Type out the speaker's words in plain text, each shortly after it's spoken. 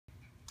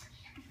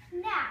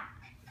Now,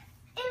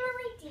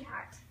 Emily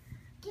DeHart,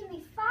 give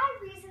me 5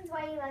 reasons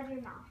why you love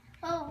your mom.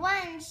 Well,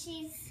 one,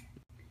 she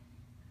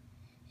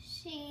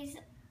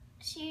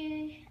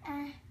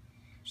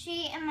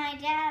and my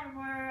dad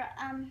were,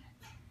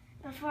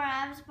 before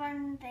I was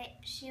born,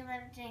 she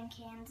lived in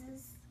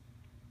Kansas.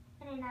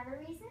 And another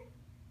reason?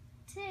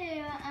 2,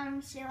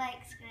 she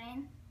likes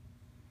green.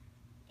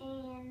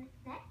 And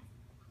next?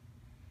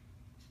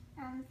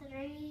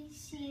 3,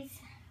 she's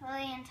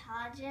really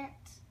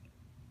intelligent.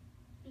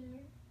 And?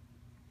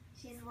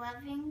 She's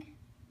loving.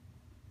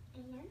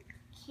 And?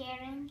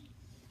 Caring.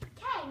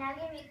 Okay, now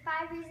give me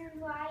 5 reasons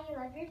why you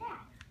love your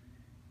dad.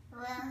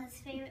 Well, his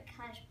favorite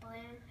color is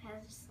blue. I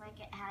just like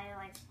it how he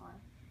likes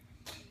blue.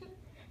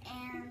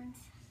 And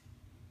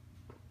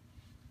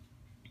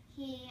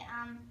he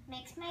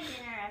makes my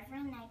dinner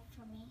every night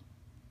for me.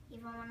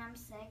 Even when I'm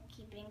sick,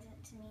 he brings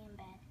it to me in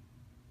bed.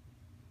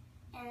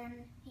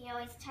 And he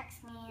always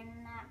texts me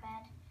in that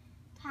bed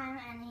time,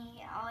 and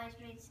he always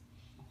reads,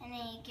 and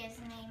he gives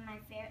me my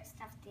favorite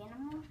stuffed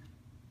animal.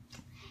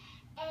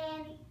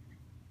 And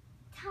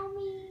tell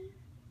me,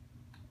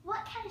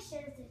 what kind of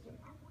shows does your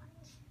mom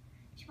watch?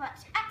 She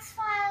watched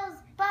X-Files,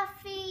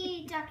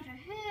 Buffy, Doctor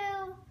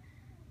Who,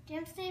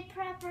 Doomsday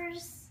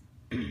Preppers.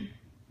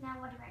 Now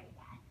what about your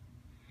dad?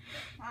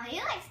 Well, he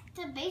likes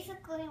to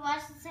basically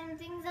watch the same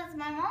things as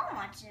my mom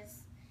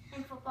watches.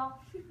 And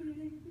football?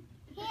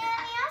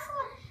 Yeah,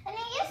 and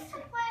he used to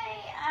play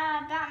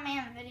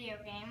Batman video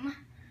game.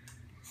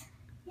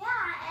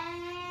 Yeah,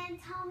 and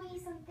tell me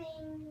some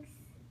things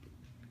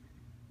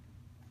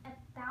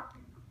about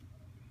your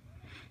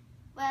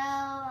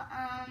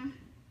mom.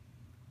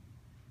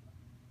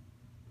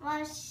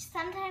 Well,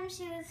 sometimes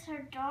she leaves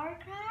her door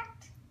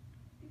cracked.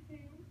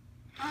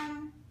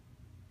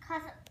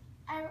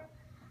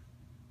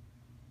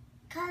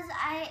 Cause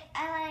I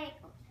like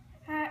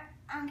her,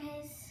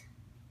 case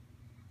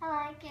I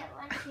like it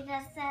when she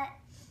does that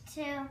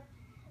to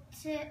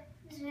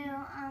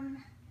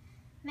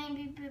make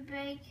me be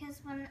brave, because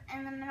when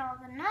in the middle of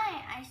the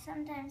night, I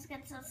sometimes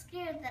get so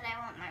scared that I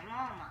want my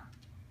mama.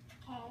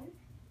 Okay.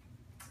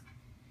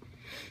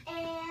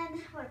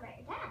 And what about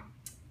your dad?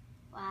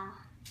 Wow.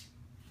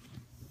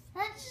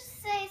 Let's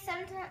just say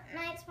some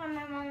nights when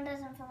my mom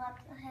doesn't feel up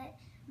to it,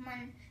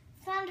 when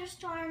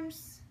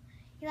thunderstorms,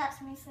 he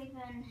lets me sleep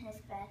in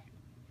his bed.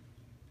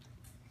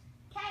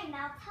 Okay,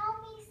 now tell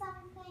me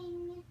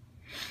something.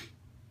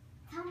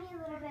 Tell me a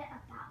little bit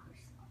about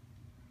yourself.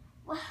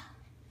 Well,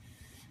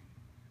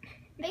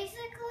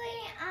 basically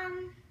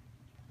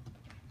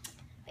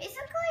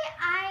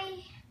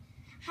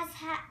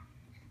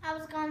I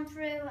was going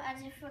through a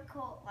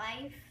difficult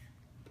life,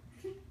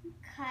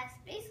 because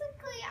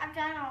basically I've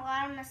done a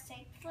lot of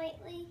mistakes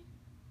lately,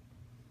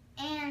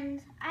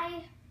 and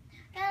I've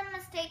done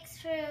mistakes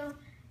through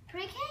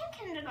pre-K and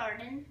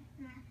kindergarten,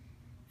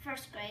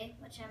 first grade,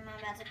 which I'm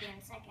about to be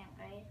in 2nd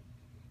grade,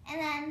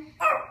 and then,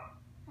 oh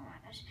my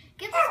gosh,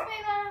 get the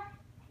spray bottle.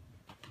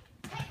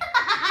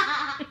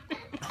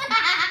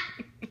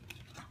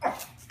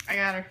 I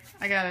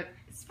got it.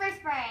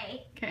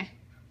 Spray. Okay.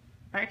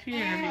 Back to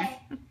your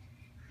interview.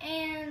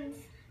 And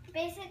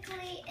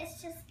basically,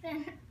 it's just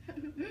been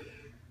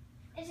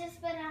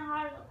a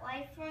hard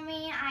life for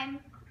me.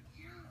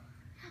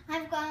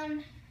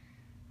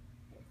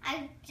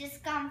 I've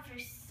just gone through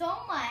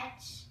so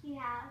much. You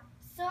have.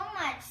 So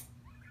much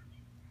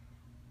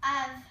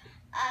of.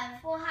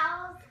 Well,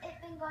 how's it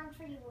been going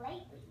for you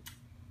lately?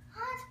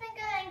 Oh, it's been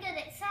good,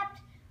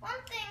 except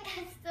one thing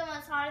that's still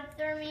most hard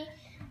for me.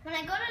 When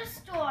I go to the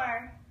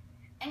store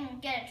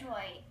and get a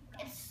toy,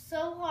 it's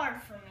so hard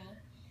for me,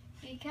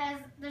 because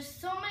there's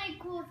so many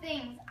cool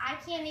things I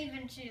can't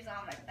even choose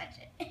on my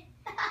budget. It's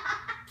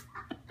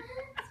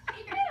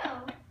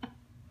true.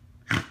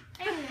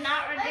 I'm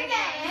not ridiculous.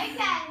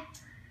 Okay.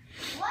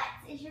 What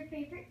is your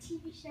favorite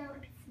TV show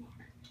and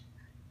snack?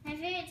 My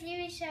favorite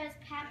TV show is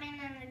Batman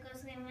and the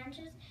Ghostly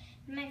Adventures.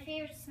 And my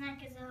favorite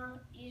snack is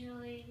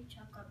usually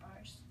chocolate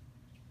bars.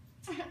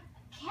 Okay.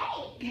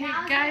 Hey,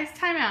 guys,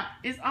 time out.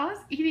 Is Oz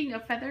eating a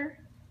feather?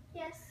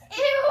 Yes.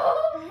 Ew!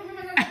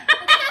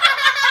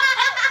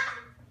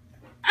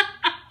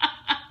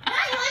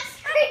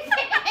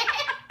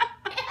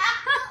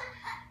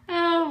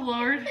 Oh,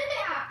 Lord.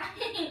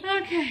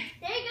 Okay.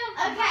 There you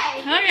go. Okay.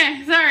 Okay,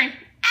 sorry.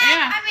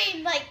 Yeah. I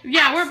mean, like.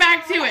 Yeah, we're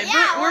back to it.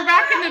 Yeah, We're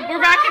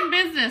back in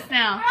business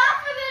now.